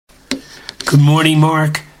Good morning,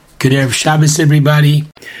 Mark. Good Erev Shabbos, everybody.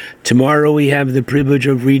 Tomorrow we have the privilege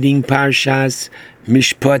of reading Parshas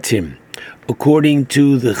Mishpatim. According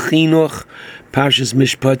to the Chinuch, Parshas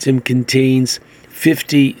Mishpatim contains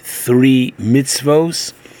 53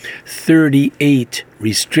 mitzvos, 38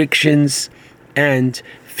 restrictions, and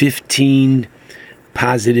 15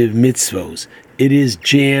 positive mitzvos. It is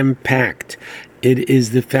jam-packed. It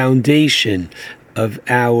is the foundation of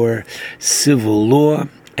our civil law,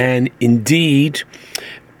 and indeed,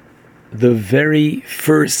 the very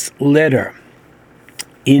first letter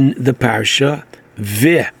in the Parsha,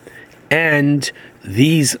 V, and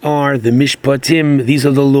these are the Mishpatim, these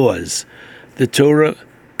are the laws. The Torah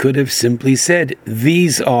could have simply said,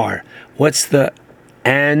 these are. What's the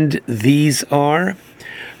and these are?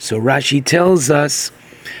 So Rashi tells us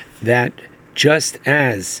that just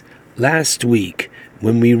as last week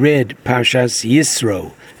when we read Parshas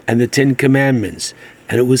Yisro and the Ten Commandments,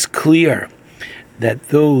 and it was clear that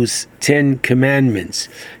those 10 commandments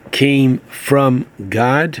came from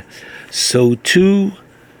God, so too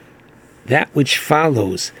that which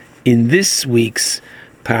follows in this week's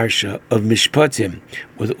Parsha of Mishpatim,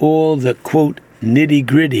 with all the, quote,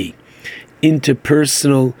 nitty-gritty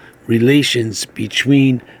interpersonal relations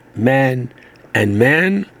between man and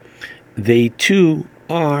man, they too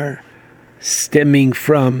are stemming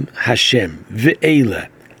from Hashem, Ve'ela,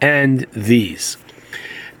 and these.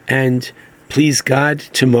 And please God,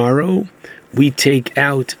 tomorrow we take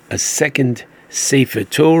out a second Sefer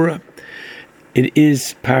Torah. It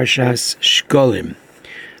is Parshas Shkolim.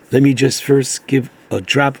 Let me just first give a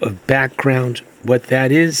drop of background what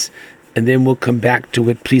that is, and then we'll come back to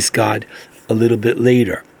it, please God, a little bit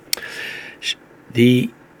later.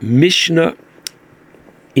 The Mishnah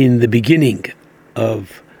in the beginning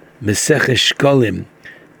of Masechet Shkolim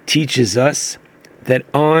teaches us that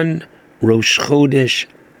on Rosh Chodesh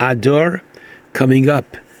Adar, coming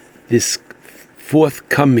up this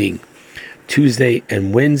forthcoming Tuesday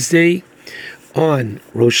and Wednesday, on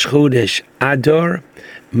Rosh Chodesh Adar,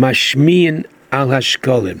 Mashmiin al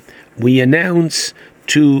Hashkolim, we announce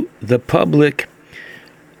to the public,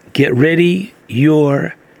 get ready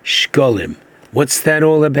your Shkolim. What's that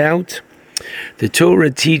all about? The Torah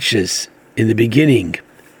teaches in the beginning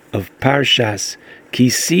of Parshas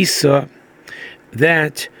Kisisa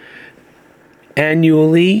that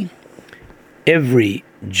annually every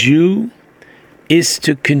Jew is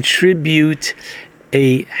to contribute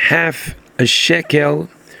a half a shekel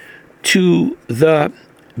to the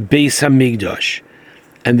Beis Hamikdash.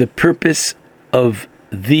 And the purpose of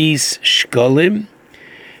these shkolim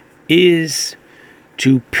is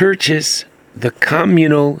to purchase the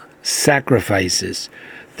communal sacrifices.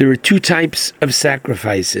 There are two types of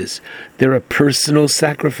sacrifices. There are personal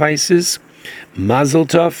sacrifices, Mazel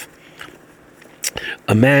Tov.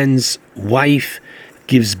 A man's wife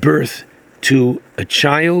gives birth to a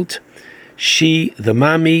child. She, the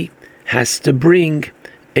mommy, has to bring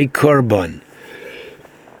a korban.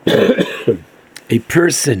 A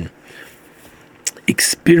person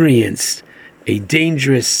experienced a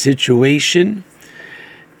dangerous situation,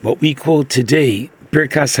 what we call today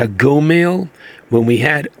Birkas HaGomel. When we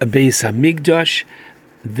had a Beis Hamikdash,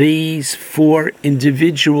 these 4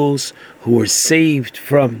 individuals who were saved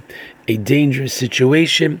from a dangerous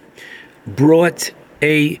situation brought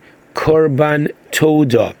a korban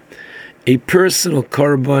toda, a personal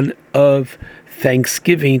korban of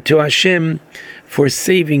thanksgiving to Hashem for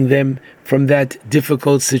saving them from that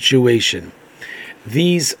difficult situation.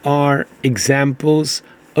 These are examples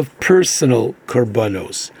of personal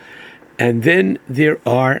korbanos. And then there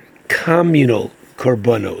are communal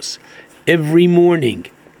korbanos. Every morning,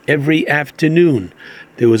 every afternoon,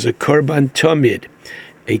 there was a korban tamid,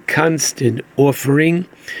 a constant offering,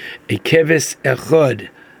 a keves echad,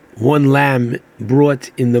 1 lamb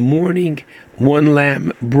brought in the morning, 1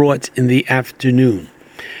 lamb brought in the afternoon.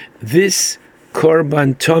 This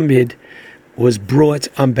korban tamid was brought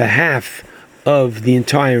on behalf of the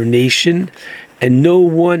entire nation, and no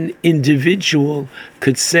one individual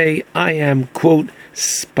could say, I am, quote,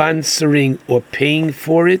 sponsoring or paying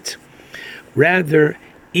for it. Rather,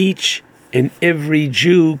 each and every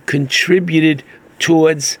Jew contributed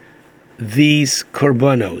towards these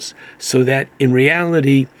korbanos, so that in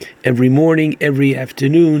reality, every morning, every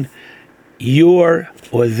afternoon, your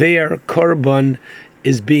or their korban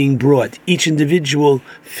is being brought. Each individual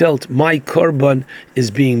felt my korban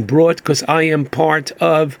is being brought because I am part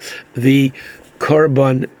of the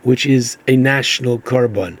korban, which is a national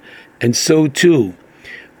korban. And so too,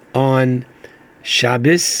 on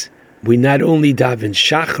Shabbos, we not only daven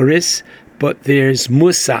Shacharis, but there's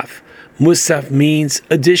Musaf. Musaf means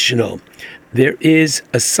additional. there is,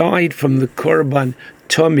 aside from the Korban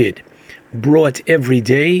Tamid brought every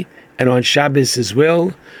day and on Shabbos as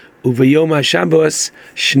well, Uvayom HaShabbos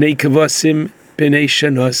Shnei Kavasim B'nei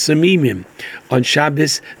Shana Samimim. On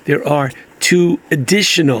Shabbos there are 2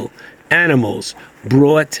 additional animals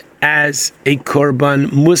brought as a Korban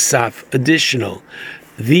Musaf additional.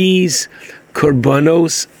 These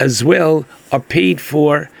Korbanos as well are paid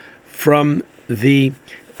for from the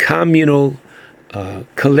communal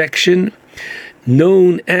collection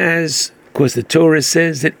known as, of course the Torah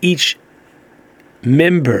says that each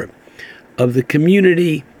member of the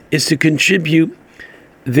community is to contribute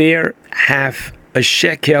their half a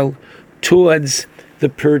shekel towards the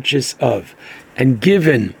purchase of. And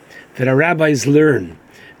given that our rabbis learn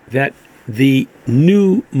that the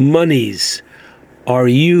new monies are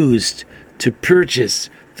used to purchase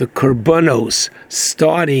the korbanos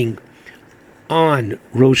starting on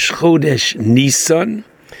Rosh Chodesh Nisan,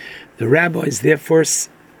 the rabbis therefore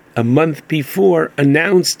a month before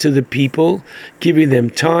announced to the people, giving them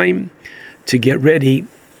time to get ready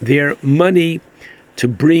their money to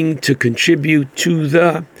bring to contribute to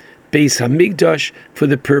the Beis Hamikdash for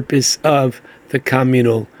the purpose of the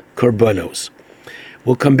communal korbanos.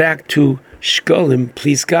 We'll come back to Shkolim,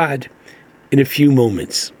 please God, in a few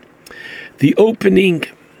moments. The opening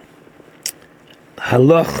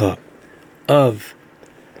halacha of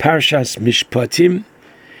Parshas Mishpatim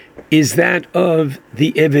is that of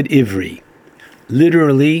the Eved Ivri,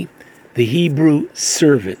 literally the Hebrew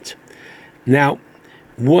servant. Now,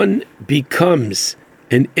 one becomes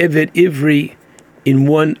an Eved Ivri in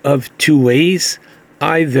one of 2 ways.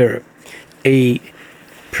 Either a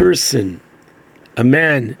person, a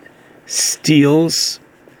man, steals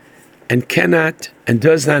and cannot and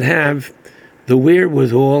does not have the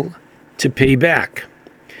wherewithal to pay back.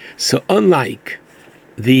 So unlike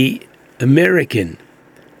the American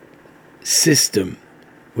system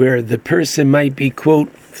where the person might be,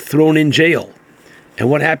 quote, thrown in jail, and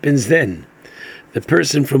what happens then? The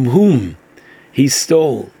person from whom he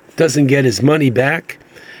stole doesn't get his money back,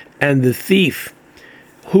 and the thief,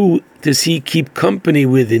 who does he keep company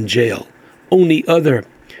with in jail? Only other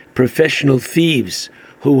professional thieves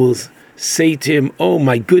who will say to him, oh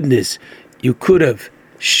my goodness, you could have,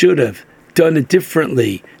 should have done it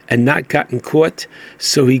differently and not gotten caught.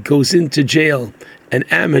 So he goes into jail, an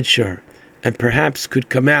amateur, and perhaps could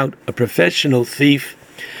come out a professional thief.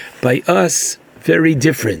 By us, very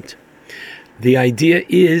different. The idea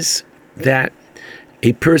is that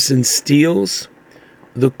a person steals,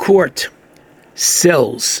 the court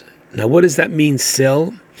sells. Now, what does that mean,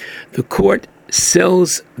 sell? The court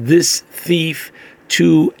sells this thief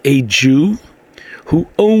to a Jew who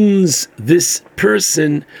owns this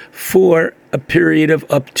person for a period of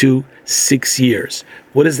up to 6 years.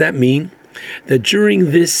 What does that mean? That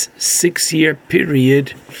during this 6-year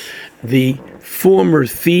period, the former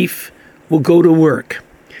thief will go to work,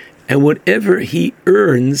 and whatever he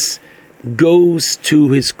earns goes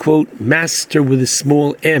to his, quote, master with a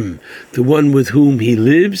small m, the one with whom he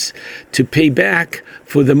lives, to pay back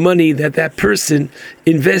for the money that that person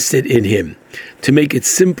invested in him. To make it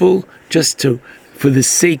simple, for the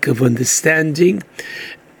sake of understanding,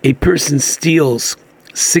 a person steals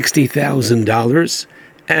 $60,000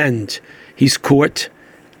 and he's caught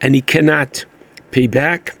and he cannot pay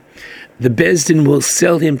back. The Beis Din will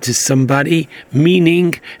sell him to somebody,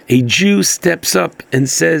 meaning a Jew steps up and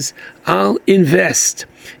says, I'll invest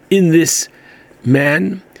in this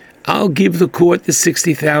man. I'll give the court the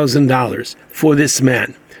 $60,000 for this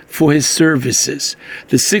man, for his services.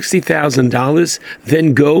 The $60,000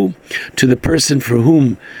 then go to the person from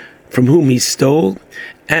whom he stole.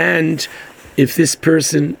 And if this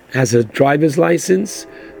person has a driver's license,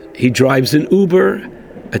 he drives an Uber,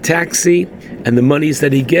 a taxi, and the monies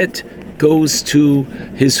that he gets goes to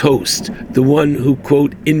his host, the one who,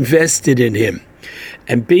 quote, invested in him.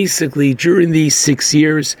 And basically, during these 6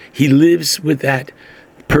 years, he lives with that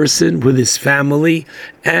person, with his family,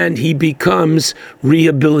 and he becomes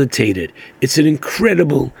rehabilitated. It's an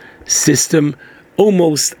incredible system,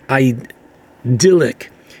 almost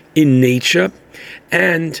idyllic in nature,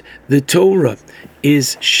 and the Torah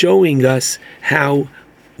is showing us how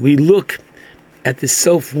we look at the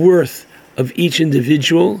self-worth of each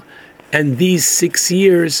individual, and these 6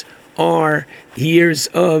 years are years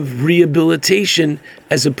of rehabilitation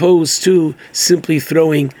as opposed to simply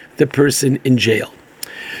throwing the person in jail.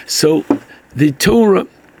 So the Torah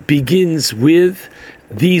begins with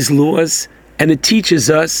these laws, and it teaches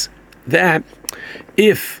us that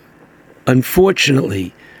if,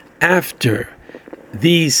 unfortunately, after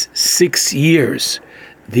these 6 years,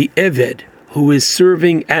 the Eved, who is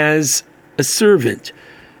serving as a servant,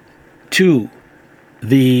 to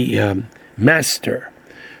the master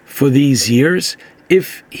for these years,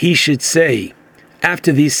 if he should say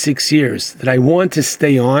after these 6 years that I want to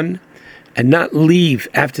stay on and not leave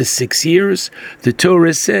after 6 years, the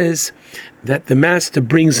Torah says that the master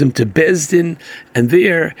brings him to Bezdin, and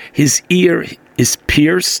there his ear is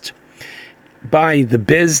pierced by the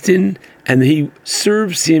Bezdin, and he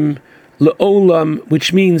serves him Le'olam,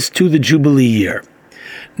 which means to the Jubilee year.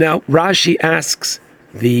 Now, Rashi asks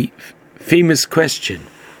the famous question,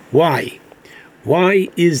 why? Why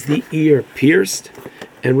is the ear pierced?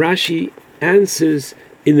 And Rashi answers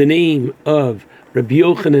in the name of Rabbi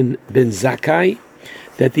Yochanan ben Zakkai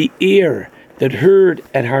that the ear that heard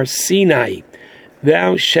at Har Sinai,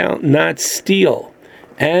 thou shalt not steal,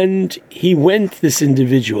 and he went, this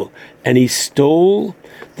individual, and he stole,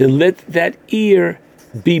 then let that ear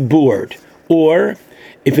be bored. Or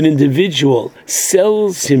if an individual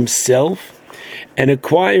sells himself and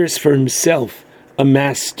acquires for himself a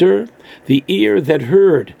master, the ear that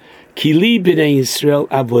heard Kili b'nei Yisrael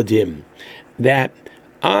avodim, that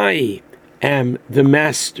I am the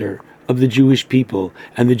master of the Jewish people,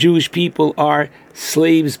 and the Jewish people are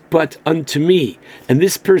slaves but unto me, and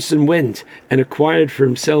this person went and acquired for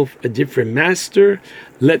himself a different master,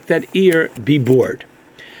 let that ear be bored.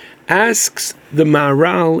 Asks the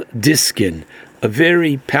Maharal Diskin a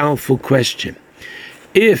very powerful question.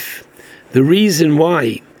 If the reason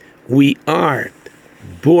why we are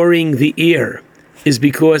boring the ear is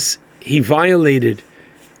because he violated,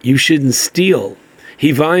 you shouldn't steal,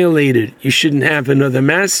 he violated, you shouldn't have another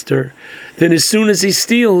master, then as soon as he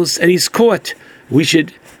steals and he's caught, we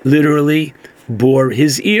should literally bore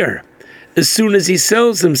his ear. As soon as he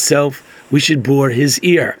sells himself, we should bore his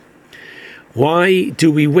ear. Why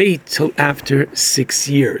do we wait till after 6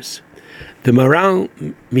 years? The Maharal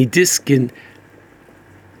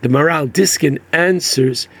Diskin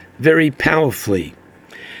answers very powerfully.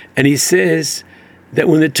 And he says that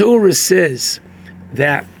when the Torah says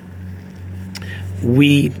that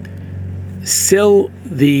we sell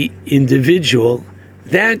the individual,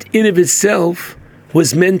 that in of itself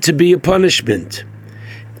was meant to be a punishment.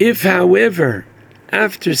 If, however,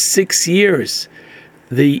 after 6 years,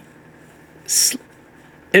 the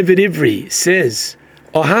Eved Ivri says,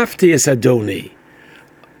 Ohavti es Adoni,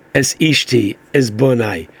 es Ishti, es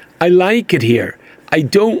Bonai, I like it here, I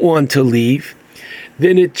don't want to leave,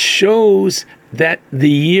 then it shows that the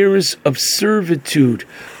years of servitude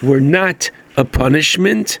were not a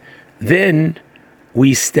punishment. Then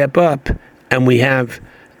we step up and we have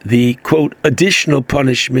the, quote, additional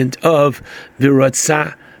punishment of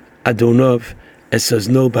Viratza Adonov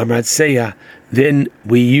Esazno Bamratseya. Then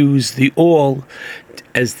we use the awl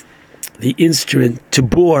as the instrument to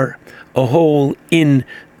bore a hole in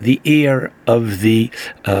the ear of the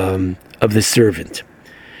servant.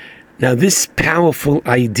 Now, this powerful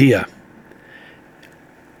idea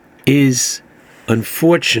is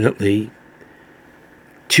unfortunately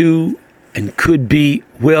too and could be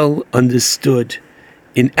well understood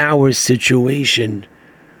in our situation,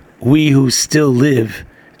 we who still live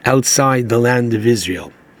outside the land of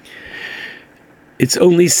Israel. It's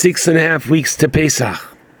only 6.5 weeks to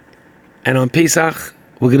Pesach, and on Pesach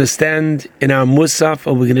we're going to stand in our Musaf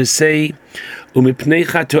and we're going to say, Umipnei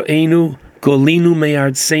chatoenu golinu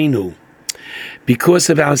me'artzenu. Because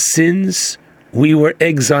of our sins, we were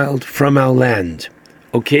exiled from our land.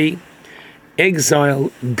 Okay?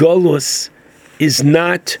 Exile, Golus, is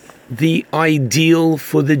not the ideal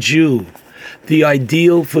for the Jew. The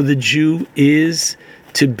ideal for the Jew is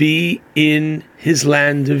to be in his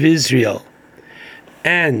land of Israel.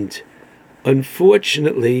 And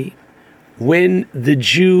unfortunately, when the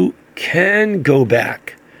Jew can go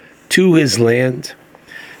back to his land,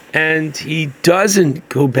 and he doesn't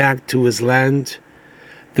go back to his land,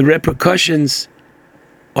 the repercussions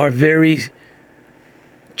are very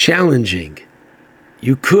challenging.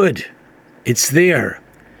 You could, it's there,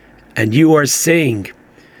 and you are saying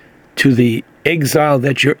to the exile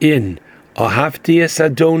that you're in, Ohavti es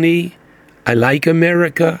Adoni, I like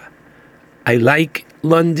America, I like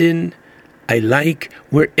London, I like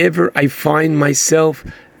wherever I find myself,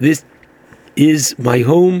 this is my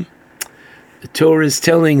home. The Torah is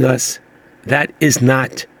telling us that is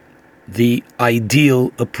not the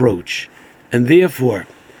ideal approach. And therefore,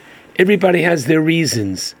 everybody has their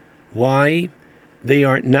reasons why they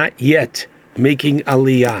are not yet making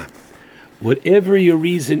aliyah. Whatever your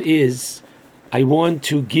reason is, I want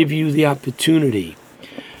to give you the opportunity.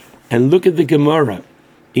 And look at the Gemara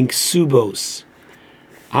in Ksubos,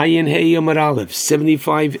 Ayin Hey Yomar Aleph,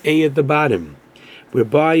 75a at the bottom,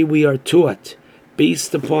 whereby we are taught,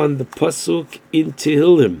 based upon the Pasuk in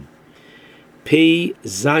Tehillim, Pei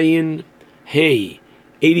Zion Hey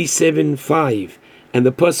 87:5, and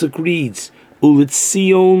the pasuk reads,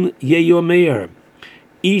 Ulitzion Yeyomer,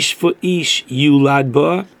 Ish for Ish Yulad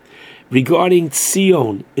Ba. Regarding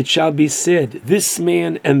Tzion, it shall be said, this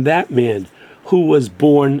man and that man who was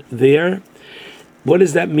born there. What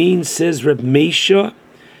does that mean? Says Reb Meisha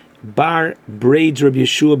Bar Braids Reb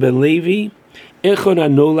Yeshua ben Levi. Echon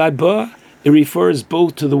Anolad Ba. It refers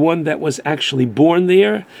both to the one that was actually born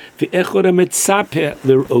there, and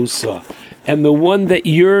the one that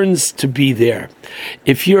yearns to be there.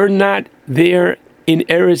 If you're not there in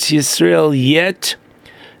Eretz Yisrael yet,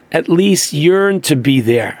 at least yearn to be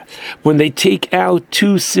there. When they take out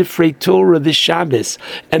 2 Sifrei Torah this Shabbos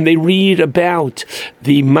and they read about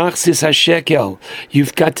the Machzis HaShekel,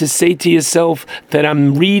 you've got to say to yourself that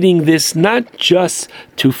I'm reading this not just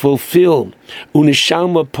to fulfill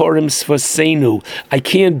Unishalma Purim Sfasenu. I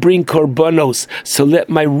can't bring korbanos, so let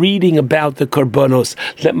my reading about the korbanos,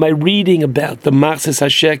 let my reading about the Machzis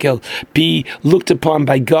HaShekel be looked upon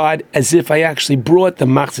by God as if I actually brought the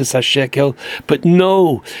Machzis HaShekel. But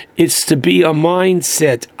no, it's to be a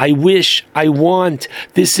mindset. I wish, I want.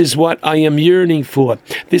 This is what I am yearning for.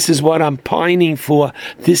 This is what I'm pining for.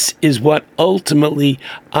 This is what ultimately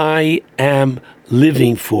I am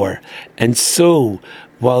living for. And so,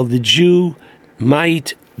 while the Jew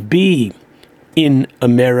might be in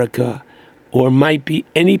America or might be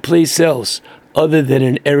any place else other than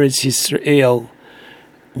in Eretz Yisrael,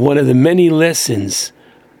 one of the many lessons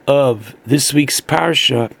of this week's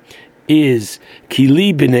parsha is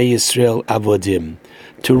Kili B'nei Yisrael Avodim,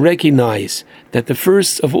 to recognize that the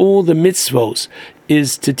first of all the mitzvos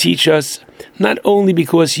is to teach us not only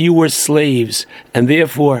because you were slaves and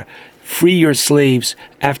therefore free your slaves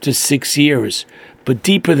after 6 years, but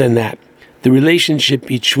deeper than that, the relationship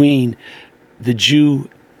between the Jew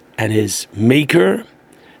and his maker,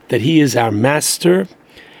 that he is our master,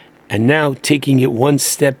 and now taking it one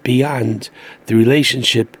step beyond the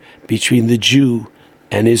relationship between the Jew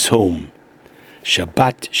and his home.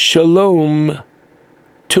 Shabbat Shalom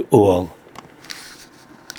to all.